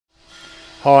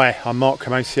Hi, I'm Mark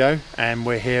Camoccio and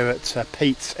we're here at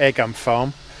Pete's airgun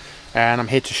farm, and I'm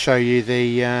here to show you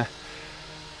the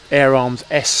Air Arms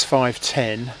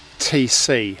S510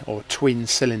 TC, or twin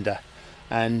cylinder.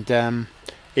 And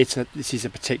this is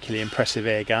a particularly impressive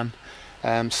airgun,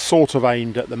 sort of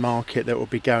aimed at the market that will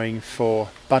be going for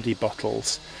buddy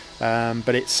bottles,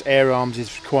 but it's Air Arms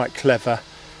is quite clever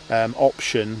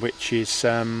option, which is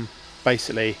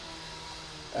basically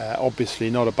obviously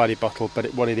not a buddy bottle, but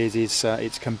what it is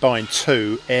it's combined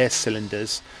two air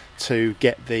cylinders to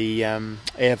get the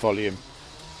air volume.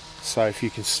 So if you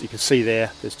can see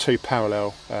there's two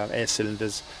parallel air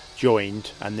cylinders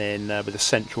joined, and then with a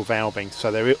central valving,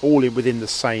 so they're all within the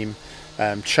same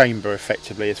chamber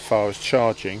effectively as far as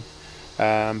charging,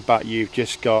 but you've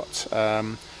just got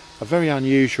a very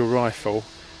unusual rifle,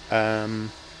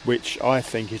 which I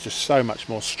think is just so much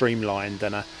more streamlined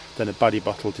than a buddy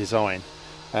bottle design.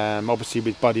 Obviously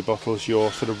with buddy bottles you're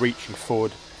sort of reaching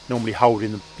forward, normally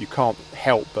holding you can't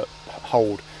help but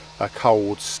hold a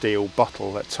cold steel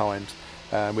bottle at times.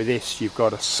 With this you've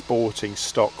got a sporting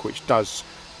stock which does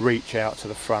reach out to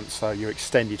the front, so your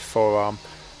extended forearm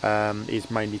is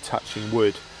mainly touching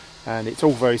wood, and it's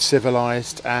all very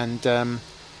civilised and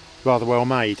rather well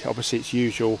made. Obviously it's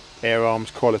usual Air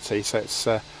Arms quality, so it's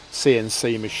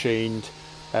CNC machined.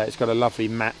 It's got a lovely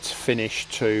matte finish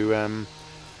to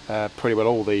pretty well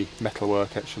all the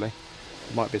metalwork actually.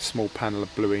 There might be a small panel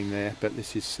of bluing there, but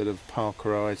this is sort of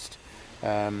parkerized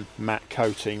matte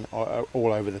coating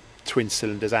all over the twin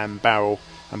cylinders and barrel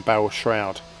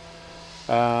shroud.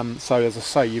 So as I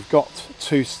say, you've got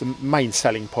the main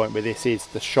selling point with this is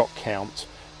the shot count.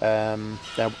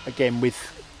 Now again,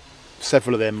 with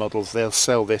several of their models they'll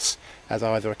sell this as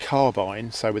either a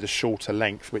carbine, so with a shorter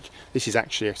length, which this is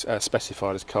actually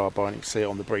specified as carbine. You can see it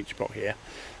on the breech block here.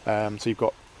 So you've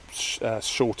got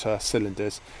shorter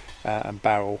cylinders and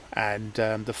barrel, and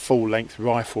the full length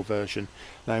rifle version.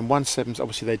 Now in 1.7,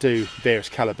 obviously they do various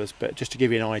calibers, but just to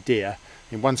give you an idea,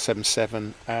 in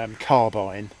 1.77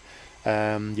 carbine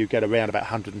you get around about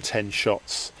 110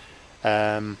 shots.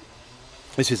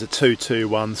 This is a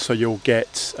 221, so you'll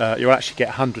actually get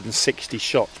 160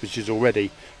 shots, which is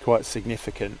already quite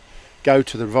significant. Go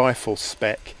to the rifle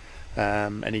spec,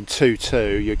 and in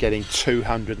 2.2 you're getting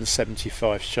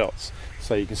 275 shots.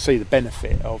 So you can see the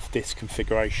benefit of this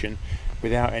configuration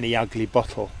without any ugly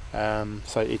bottle.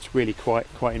 So it's really quite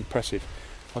impressive.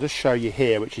 I'll just show you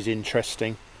here, which is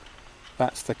interesting.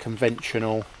 That's the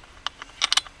conventional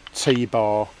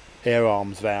T-bar Air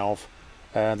Arms valve,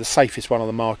 the safest one on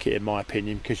the market in my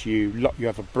opinion, because you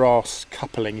have a brass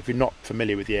coupling. If you're not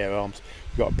familiar with the Air Arms,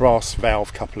 you've got a brass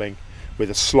valve coupling with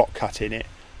a slot cut in it.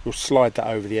 You'll slide that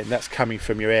over the end. That's coming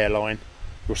from your airline.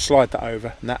 You'll slide that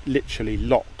over, and that literally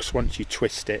locks once you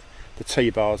twist it. The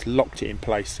T-bar's locked it in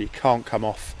place, so you can't come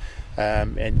off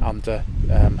under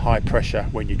high pressure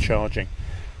when you're charging.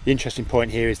 The interesting point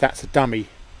here is that's a dummy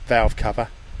valve cover.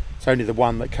 It's only the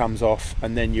one that comes off,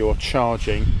 and then you're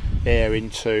charging air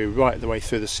into right the way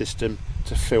through the system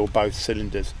to fill both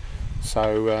cylinders.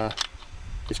 So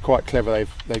it's quite clever.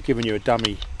 They've given you a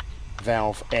dummy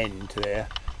valve end there,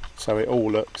 so it all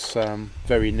looks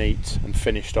very neat and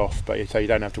finished off, but so you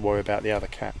don't have to worry about the other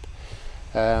cap.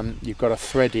 You've got a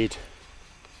threaded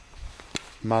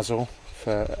muzzle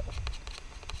for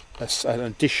an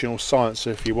additional silencer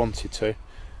if you wanted to.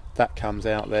 That comes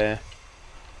out there,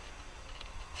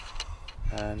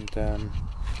 and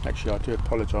actually I do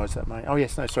apologise, that may, oh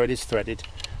yes, no, sorry, it is threaded,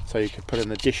 so you could put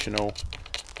an additional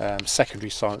secondary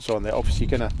silencer on there. Obviously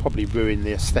you're going to probably ruin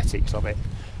the aesthetics of it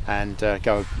and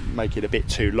go make it a bit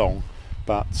too long,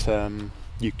 but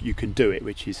you can do it,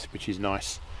 which is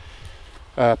nice.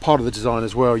 Part of the design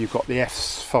as well, you've got the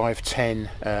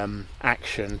S510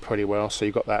 action pretty well, so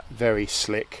you've got that very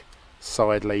slick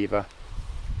side lever.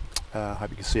 I hope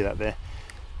you can see that there.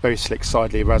 Very slick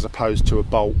side lever as opposed to a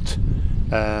bolt,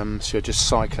 so you're just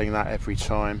cycling that every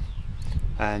time,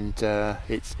 and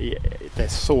they're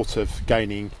sort of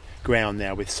gaining ground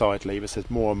now with side levers, as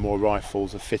more and more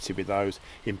rifles are fitted with those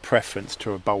in preference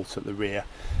to a bolt at the rear.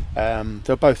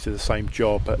 They'll both do the same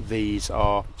job, but these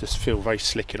just feel very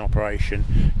slick in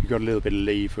operation. You've got a little bit of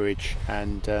leverage,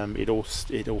 and it all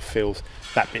feels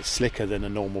that bit slicker than a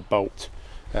normal bolt.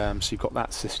 So you've got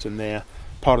that system there.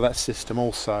 Part of that system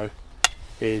also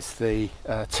is the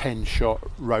 10-shot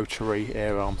rotary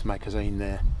Air Arms magazine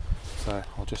there. So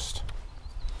I'll just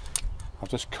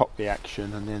cock the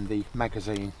action, and then the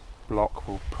magazine block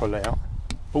will pull out.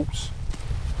 Oops,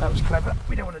 that was clever.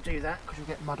 We don't want to do that because you'll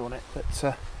get mud on it.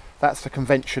 But that's the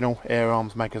conventional Air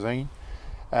Arms magazine.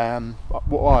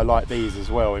 What I like these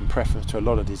as well, in preference to a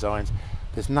lot of designs,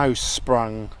 There's no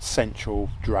sprung central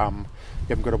drum. You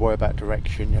haven't got to worry about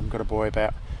direction, you haven't got to worry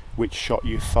about which shot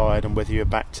you fired and whether you're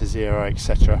back to zero,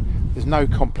 etc. There's no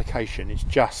complication, it's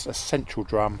just a central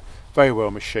drum, very well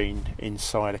machined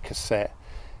inside a cassette,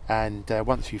 and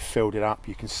once you've filled it up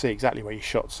you can see exactly where your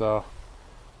shots are.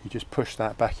 You just push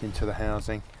that back into the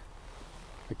housing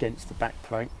against the back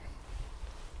plate,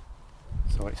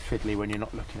 so it's fiddly when you're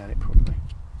not looking at it properly.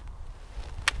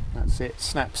 That's it,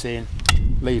 snaps in,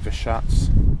 lever shuts,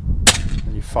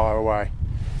 and you fire away.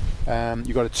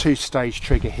 You've got a two-stage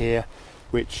trigger here,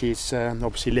 which is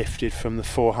obviously lifted from the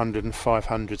 400 and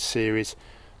 500 series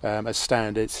as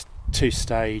standard.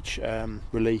 Two-stage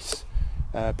release,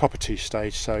 proper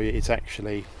two-stage, so it's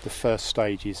actually the first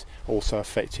stage is also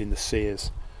affecting the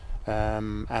sears,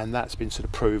 and that's been sort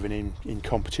of proven in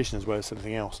competition as well as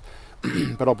anything else.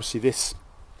 But obviously this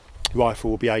rifle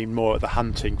will be aimed more at the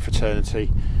hunting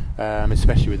fraternity,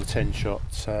 especially with the 10-shot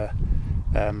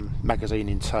magazine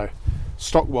in tow.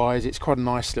 Stock wise, it's quite a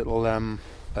nice little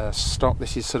stock.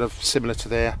 This is sort of similar to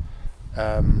their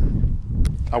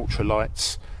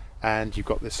ultralights, and you've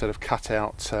got this sort of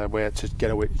cutout where to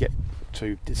get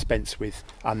to dispense with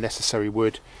unnecessary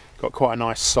wood. Got quite a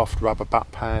nice soft rubber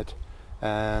butt pad,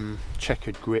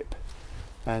 checkered grip,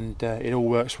 and it all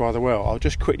works rather well. I'll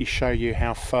just quickly show you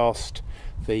how fast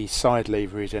the side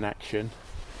lever is in action.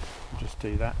 I'll just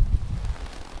do that.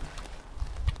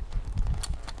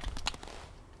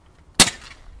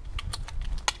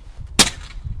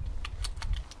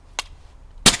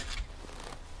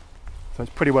 So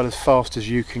it's pretty well as fast as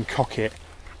you can cock it.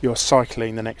 You're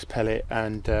cycling the next pellet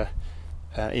and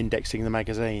indexing the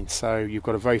magazine, so you've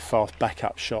got a very fast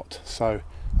backup shot. So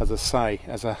as I say,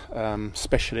 as a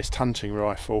specialist hunting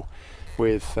rifle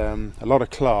with a lot of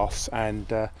class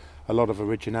and a lot of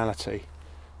originality,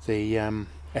 the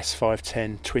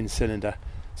S510 twin cylinder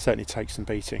certainly takes some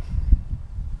beating.